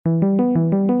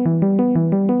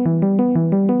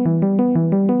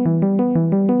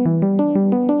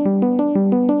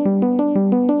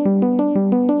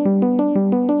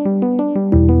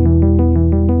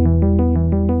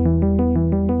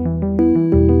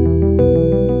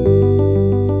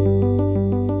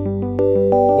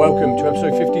Welcome to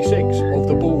episode 56 of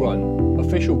the Ball Run,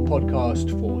 official podcast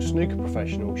for snooker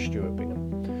professional Stuart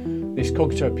Bingham. This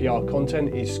Cogito PR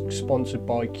content is sponsored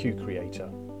by Q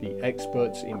Creator, the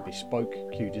experts in bespoke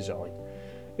cue design.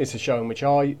 It's a show in which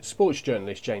I, sports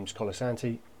journalist James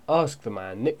Colasanti, ask the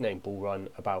man nicknamed Ball Run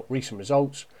about recent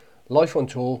results, life on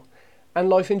tour, and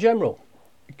life in general.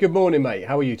 Good morning, mate.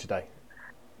 How are you today?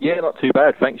 Yeah, not too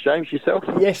bad. Thanks, James. Yourself?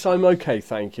 Yes, I'm okay,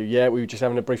 thank you. Yeah, we were just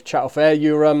having a brief chat off air.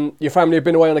 Your family have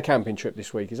been away on a camping trip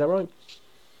this week, is that right?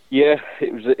 Yeah,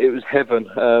 it was heaven.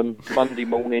 Monday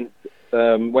morning,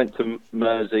 went to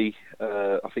Mersey.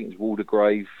 I think it was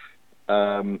Waldegrave.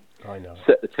 I know.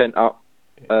 Set the tent up,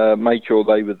 made sure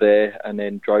they were there, and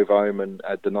then drove home and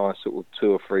had the nice sort of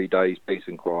 2 or 3 days peace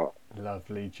and quiet.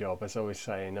 Lovely job, as I was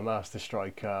saying, a master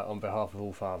stroke on behalf of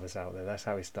all fathers out there. That's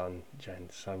how it's done,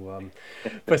 gents. So,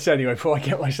 but anyway, before I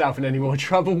get myself in any more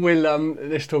trouble,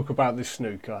 let's talk about the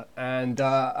snooker, and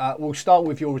we'll start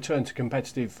with your return to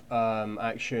competitive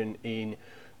action in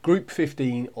Group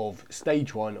 15 of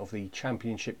Stage 1 of the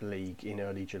Championship League in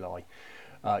early July.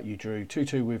 You drew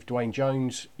 2-2 with Dwayne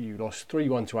Jones, you lost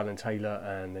 3-1 to Alan Taylor,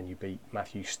 and then you beat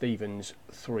Matthew Stevens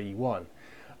 3-1.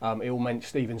 It all meant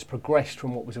Stevens progressed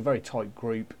from what was a very tight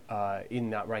group in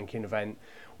that ranking event,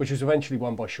 which was eventually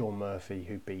won by Sean Murphy,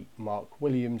 who beat Mark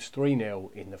Williams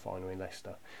 3-0 in the final in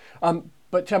Leicester.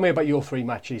 But tell me about your 3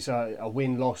 matches, a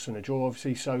win, loss and a draw,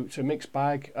 obviously, so it's a mixed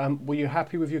bag. Were you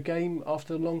happy with your game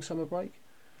after the long summer break?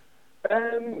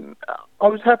 I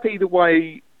was happy the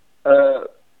way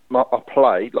I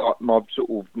played, like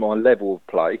my level of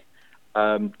play.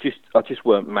 I just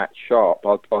weren't match sharp.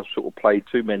 I sort of played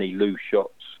too many loose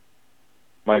shots.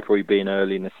 Maybe being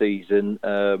early in the season.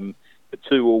 The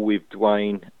 2-2 with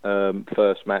Dwayne,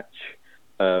 first match,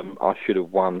 I could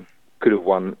have won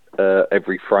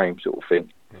every frame sort of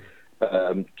thing.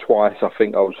 Twice I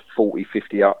think I was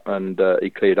 40-50 up and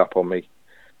he cleared up on me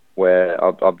where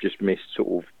I've just missed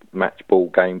sort of match ball,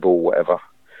 game ball, whatever.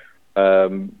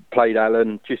 Played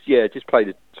Alan, just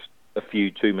played a few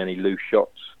too many loose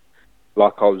shots.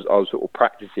 Like I was sort of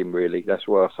practicing really. That's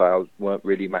why I say I weren't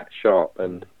really match sharp,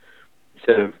 and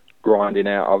instead of grinding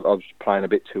out, I was playing a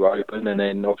bit too open. And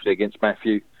then obviously against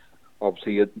Matthew,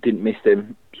 obviously I didn't miss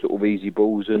them sort of easy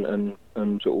balls and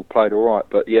sort of played all right.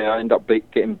 But yeah, I ended up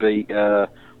getting beat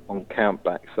on count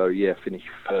back. So yeah, finished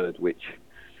third, which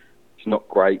is not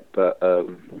great, but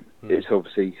it's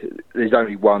obviously there's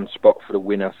only one spot for the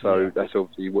winner, so that's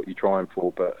obviously what you're trying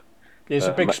for. But it's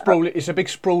a big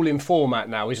sprawling format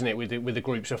now, isn't it? With the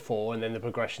groups of 4 and then the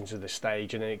progressions of the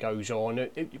stage, and then it goes on.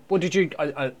 What did you?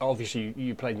 Obviously,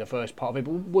 you played in the first part of it,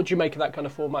 but what do you make of that kind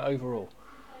of format overall?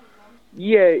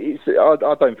 Yeah,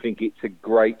 I don't think it's a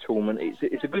great tournament.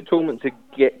 It's a good tournament to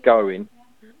get going,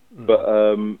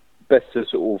 but best to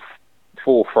sort of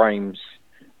 4 frames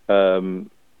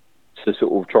to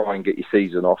sort of try and get your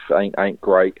season off. Ain't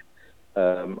great.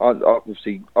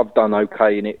 I've done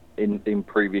okay in it in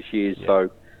previous years, so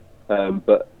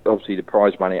but obviously the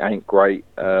prize money ain't great.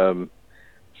 So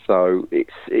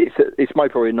it's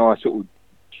probably a nice sort of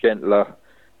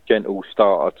gentle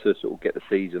starter to sort of get the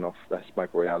season off. That's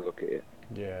probably how I look at it.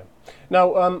 Yeah.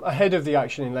 Now, ahead of the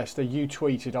action in Leicester, you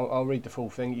tweeted, I'll read the full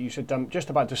thing, you said, just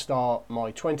about to start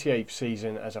my 28th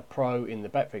season as a pro in the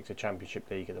BetVictor Championship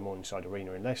League at the Morningside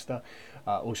Arena in Leicester.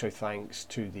 Also thanks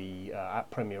to the at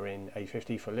Premier Inn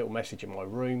A50 for a little message in my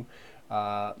room.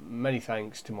 Many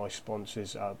thanks to my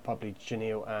sponsors, Public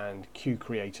Janil and Q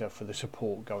Creator, for the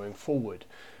support going forward.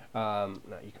 Now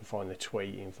you can find the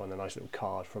tweet, you can find the nice little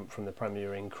card from the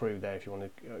Premier Inn crew there if you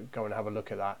want to go and have a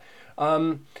look at that.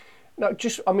 No,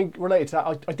 related to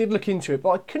that, I did look into it, but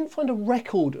I couldn't find a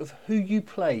record of who you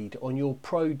played on your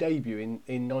pro debut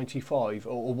in 95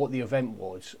 or what the event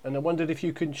was, and I wondered if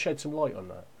you could shed some light on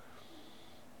that.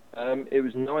 It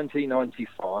was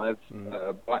 1995,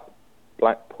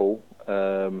 Blackpool.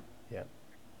 Yeah.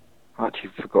 I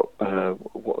actually forgot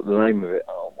what the name of it.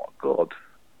 Oh my God!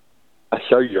 I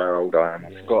showed you how old I am.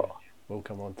 I forgot. We'll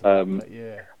come on to that. But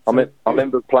yeah. I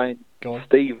remember playing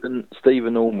Stephen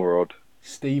Ormerod.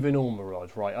 Stephen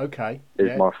Ormerod, right? Okay.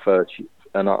 Is my first,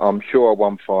 and I'm sure I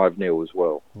won 5-0 as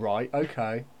well. Right.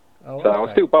 Okay. Oh, so okay.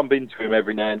 I'll still bump into him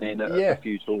every now and then at a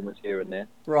few tournaments here and there.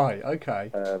 Right.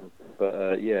 Okay.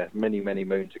 But many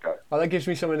moons ago. Well, that gives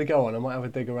me something to go on. I might have a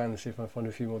dig around and see if I find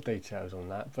a few more details on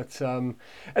that. But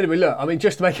anyway, look, I mean,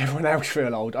 just to make everyone else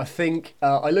feel old, I think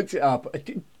I looked it up.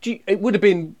 It would have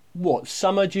been what,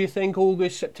 summer? Do you think,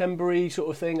 August, September-y sort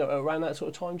of thing, around that sort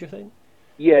of time? Do you think?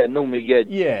 Yeah, normally, yeah,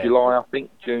 Yeah. July, I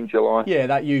think, June, July. Yeah,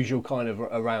 that usual kind of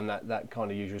around that kind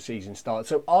of usual season start.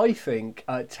 So I think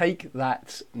Take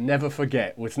That Never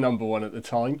Forget was number one at the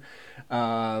time,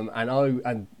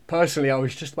 and personally I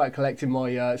was just about collecting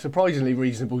my surprisingly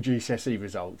reasonable GCSE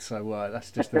results. So that's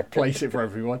just to place it for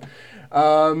everyone.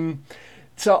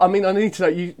 So I mean, I need to know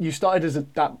you started as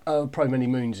that pro many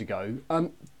moons ago.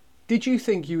 Did you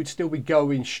think you would still be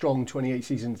going strong 28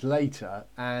 seasons later?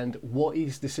 And what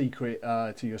is the secret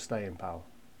to your staying power?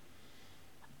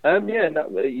 Yeah, no,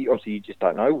 obviously you just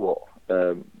don't know what.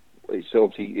 It's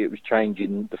obviously it was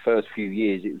changing the first few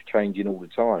years. It was changing all the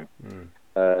time.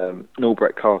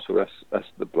 Norbrett Castle, that's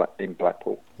in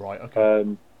Blackpool. Right.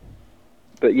 Okay.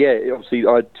 But yeah, obviously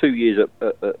I had 2 years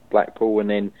at Blackpool, and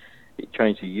then it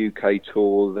changed to UK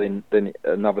tour. Then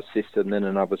another system, then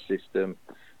another system.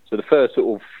 So the first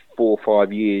sort of 4 or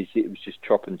 5 years, it was just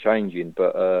chop and changing.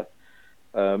 But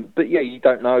yeah, you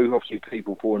don't know. Obviously,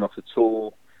 people falling off the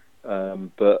tour.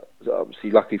 But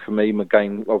obviously, lucky for me, my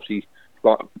game obviously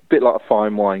like a bit like a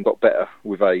fine wine, got better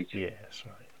with age. Yeah, that's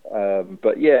right.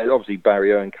 But yeah, obviously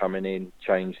Barry Earn coming in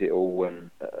changed it all, and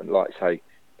like I say,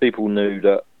 people knew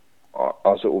that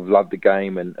I sort of loved the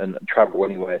game and travel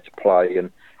anywhere to play,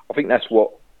 and I think that's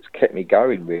what kept me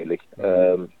going really.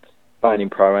 Playing in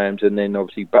pro-ams, and then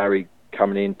obviously Barry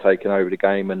coming in, taking over the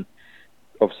game, and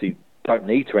obviously don't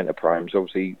need to enter pro-ams.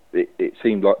 Obviously, it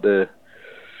seemed like the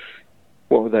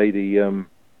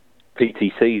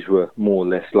PTCs were more or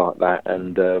less like that,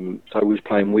 and so we was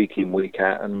playing week in, week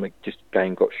out, and the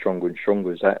game got stronger and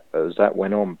stronger as that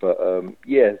went on. But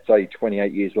yeah, say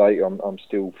 28 years later, I'm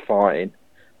still fighting,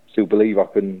 still believe I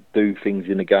can do things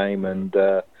in the game, and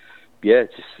yeah,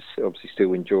 just obviously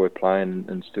still enjoy playing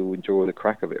and still enjoy the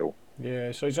crack of it all.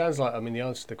 Yeah, so it sounds like, I mean, the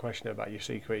answer to the question about your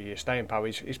secret, your staying power,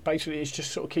 is basically it's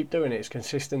just sort of keep doing it. It's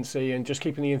consistency and just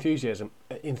keeping the enthusiasm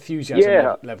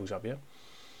levels up. Yeah.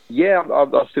 Yeah,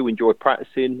 I still enjoy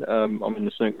practicing. I'm in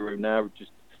the snooker room now. Just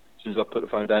as soon as I put the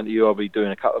phone down to you, I'll be doing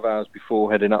a couple of hours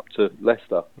before heading up to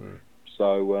Leicester.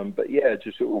 So, but yeah,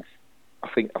 just sort of, I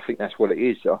think that's what it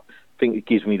is. I think it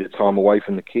gives me the time away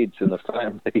from the kids and the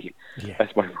family. Yeah.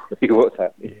 That's what's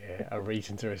happening. Yeah, a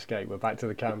reason to escape. We're back to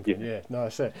the camp. Yeah. Yeah, no,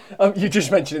 that's it. You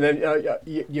just mentioned then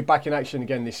you're back in action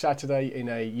again this Saturday in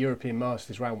a European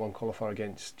Masters Round 1 qualifier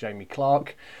against Jamie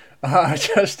Clark.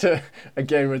 Just to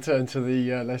again return to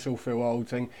the let's all feel old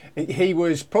thing. He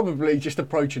was probably just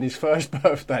approaching his first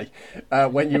birthday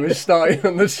when you were starting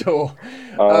on the tour.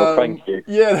 Thank you.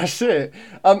 Yeah, that's it.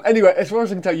 Anyway, as far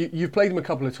as I can tell, you've played him a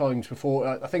couple of times before.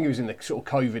 I think it was in the sort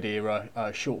of COVID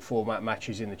era, short format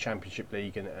matches in the Championship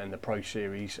League and the Pro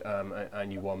Series,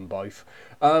 and you won both.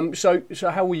 So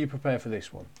how will you prepare for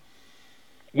this one?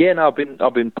 Yeah, no,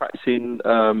 I've been practicing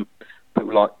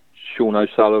people like Sean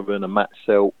O'Sullivan and Matt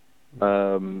Selt.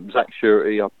 Zach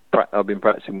Shurty I've been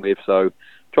practicing with, so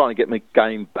trying to get my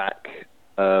game back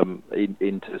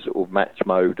into sort of match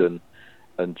mode and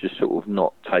just sort of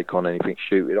not take on anything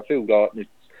stupid. I feel like the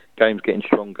game's getting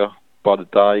stronger by the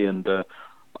day, and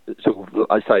sort of,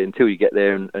 I say, until you get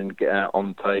there and get out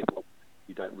on the table,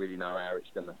 you don't really know how it's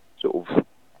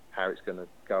going to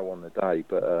go on the day.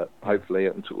 But hopefully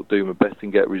I can sort of do my best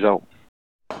and get a result.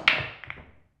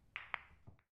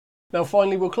 Now,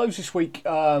 finally, we'll close this week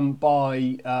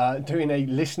by doing a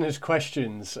listeners'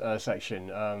 questions section.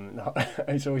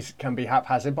 It always can be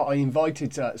haphazard, but I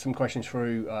invited some questions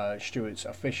through Stuart's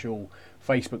official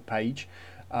Facebook page,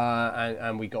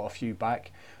 and we got a few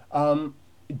back.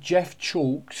 Jeff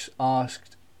Chalks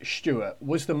asked Stuart,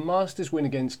 was the Masters win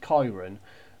against Kyron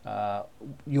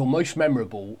your most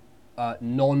memorable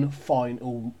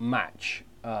non-final match?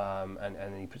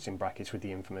 And he puts in brackets with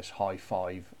the infamous high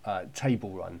five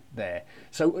table run there.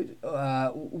 So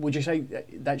would you say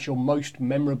that's your most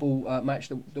memorable match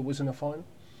that was in a final?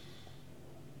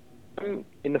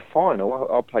 In the final,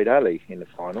 I played Ali in the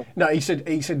final. No, he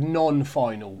said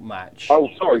non-final match. Oh,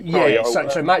 sorry. Yeah,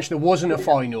 so match that wasn't a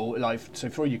final, like so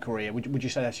through your career. Would you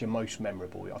say that's your most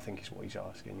memorable? I think is what he's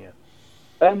asking. Yeah.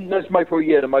 That's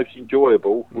probably the most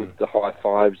enjoyable with the high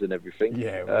fives and everything.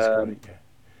 Yeah, it was great. Yeah.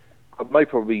 I may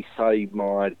probably say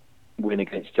my win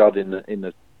against Judd in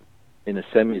the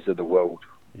semis of the World,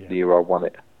 the year I won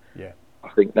it. Yeah, I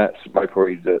think that's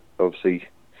probably obviously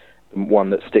the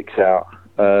one that sticks out.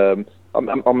 I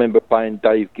remember playing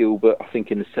Dave Gilbert, I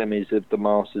think in the semis of the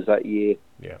Masters that year.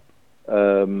 Yeah.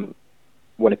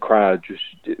 When a crowd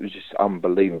it was just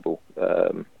unbelievable.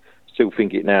 Still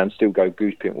think it now and still go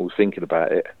goose pimples thinking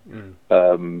about it.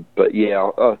 But yeah,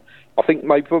 I think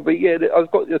maybe probably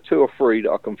I've got the 2 or 3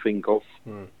 that I can think of.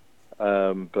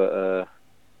 But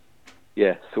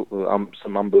yeah, sort of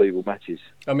some unbelievable matches.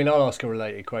 I mean, I'll ask a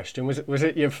related question. Was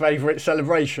it your favourite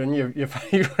celebration? Your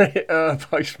favourite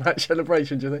post match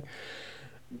celebration? Do you think?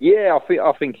 Yeah,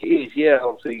 I think it is. Yeah,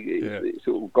 obviously Yeah, it's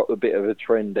sort of got a bit of a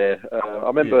trend there. I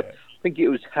remember, yeah, I think it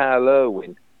was Hal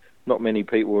Irwin. Not many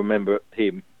people remember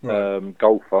him. right,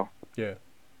 Golfer. yeah,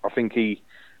 I think he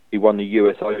won the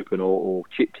US Open or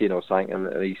chipped in or something,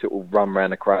 and he sort of run around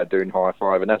the crowd doing high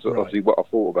five, and that's right, obviously what I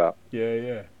thought about. yeah,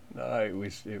 yeah. No, it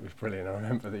was brilliant. I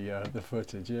remember the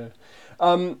footage. Yeah.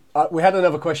 We had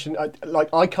another question.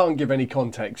 I can't give any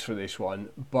context for this one,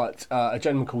 but a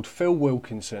gentleman called Phil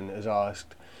Wilkinson has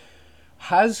asked: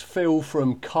 has Phil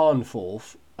from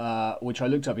Carnforth, which I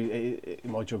looked up in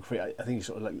my geography, I think it's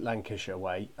sort of like Lancashire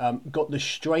way, got the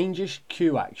strangest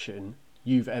queue action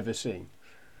you've ever seen?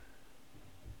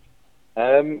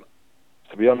 Um,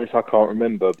 to be honest, I can't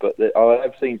remember, but I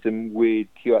have seen some weird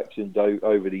queue actions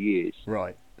over the years.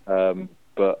 Right.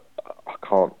 But I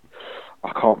can't.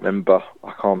 I can't remember.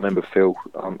 I can't remember Phil.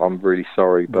 I'm really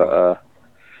sorry, but Right.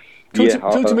 yeah,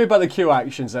 Talk to me about the queue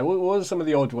actions there. What are some of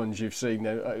the odd ones you've seen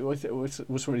there?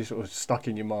 What's really sort of stuck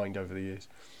in your mind over the years?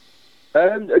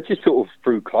 just sort of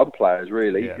through club players,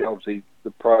 really. Yeah. Obviously,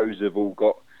 the pros have all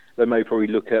got. They may probably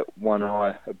look at one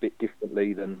eye a bit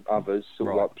differently than others. Sort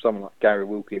of Right. like someone like Gary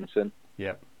Wilkinson.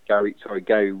 Yeah. Gary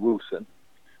Wilson.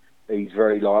 He's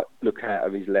very like look out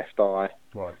of his left eye.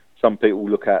 Right. Some people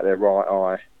look out their right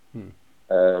eye.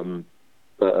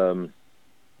 But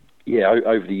yeah,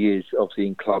 over the years, obviously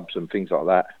in clubs and things like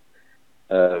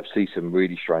that, see some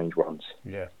really strange ones.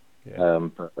 Yeah. Yeah.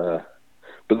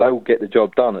 But they will get the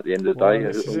job done at the end of the Well, day.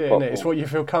 this is it, isn't it? It's what you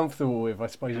feel comfortable with, I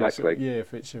suppose. Exactly.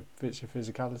 If it's your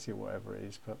physicality or whatever it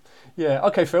is. But yeah,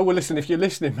 okay, Phil. Well, listen, if you're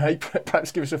listening, mate,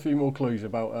 perhaps give us a few more clues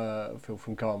about Phil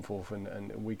from Carnforth,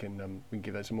 and we can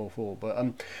give that some more thought. But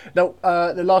now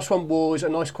the last one was a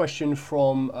nice question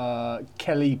from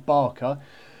Kelly Barker.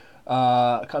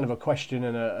 Kind of a question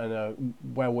and a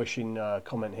well-wishing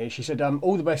comment here. She said,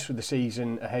 "All the best for the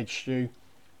season ahead, Stu."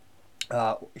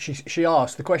 She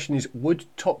asked, the question is, would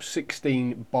top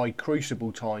 16 by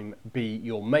Crucible time be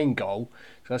your main goal?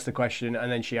 So that's the question.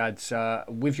 And then she adds,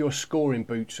 with your scoring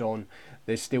boots on,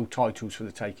 there's still titles for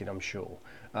the taking, I'm sure.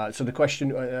 So the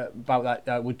question about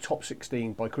that, would top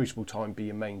 16 by Crucible time be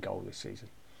your main goal this season?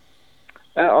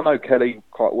 I know Kelly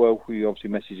quite well. We obviously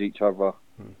message each other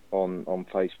on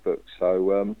Facebook.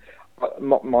 So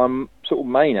my sort of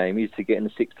main aim is to get in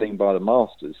the 16 by the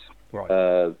Masters,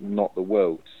 right. Not the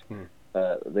Worlds.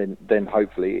 Then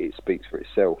hopefully it speaks for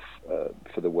itself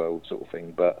for the world sort of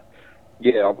thing. But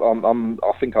yeah,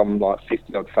 I think I'm like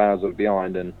 50 odd thousand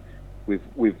behind, and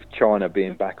with China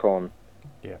being back on,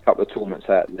 Yeah. a couple of tournaments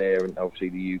out there, and obviously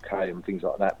the UK and things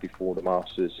like that before the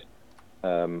Masters.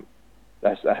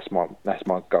 That's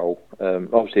my goal.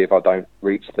 Obviously, if I don't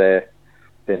reach there,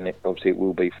 then it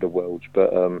will be for the Worlds.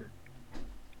 But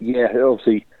yeah,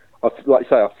 obviously, like I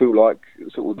say, I feel like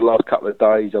sort of the last couple of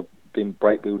days I've been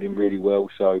break building really well.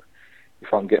 So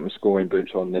if I can get my scoring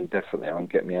boots on, then definitely I can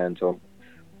get my hands on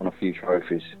a few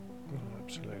trophies.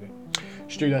 Absolutely.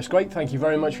 Stu, that's great. Thank you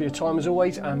very much for your time as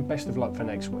always, and best of luck for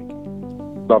next week.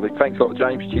 Lovely. Thanks a lot,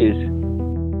 James. Cheers.